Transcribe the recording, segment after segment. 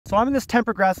So I'm in this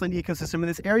temperate grassland ecosystem, and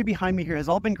this area behind me here has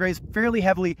all been grazed fairly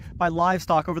heavily by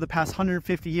livestock over the past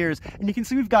 150 years. And you can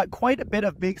see we've got quite a bit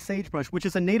of big sagebrush, which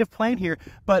is a native plant here,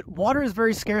 but water is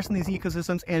very scarce in these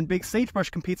ecosystems, and big sagebrush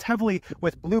competes heavily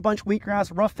with blue bunch wheatgrass,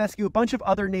 rough fescue, a bunch of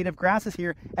other native grasses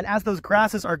here. And as those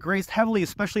grasses are grazed heavily,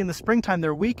 especially in the springtime,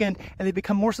 they're weakened and they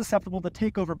become more susceptible to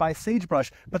takeover by sagebrush.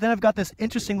 But then I've got this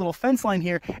interesting little fence line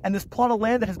here and this plot of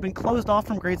land that has been closed off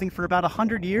from grazing for about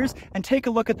 100 years, and take a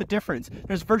look at the difference.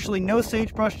 There's virtually no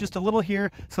sagebrush, just a little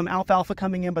here, some alfalfa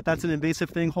coming in, but that's an invasive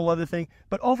thing, whole other thing.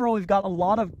 But overall, we've got a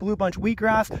lot of blue bunch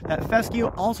wheatgrass, that fescue,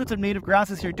 all sorts of native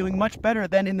grasses here doing much better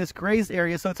than in this grazed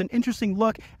area. So it's an interesting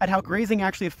look at how grazing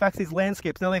actually affects these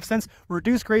landscapes. Now, they've since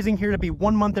reduced grazing here to be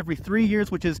 1 month every 3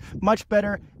 years, which is much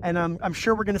better, and I'm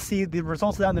sure we're going to see the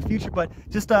results of that in the future. But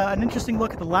just an interesting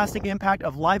look at the lasting impact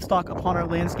of livestock upon our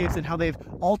landscapes and how they've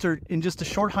altered in just a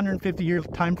short 150-year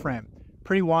time frame.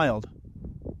 Pretty wild.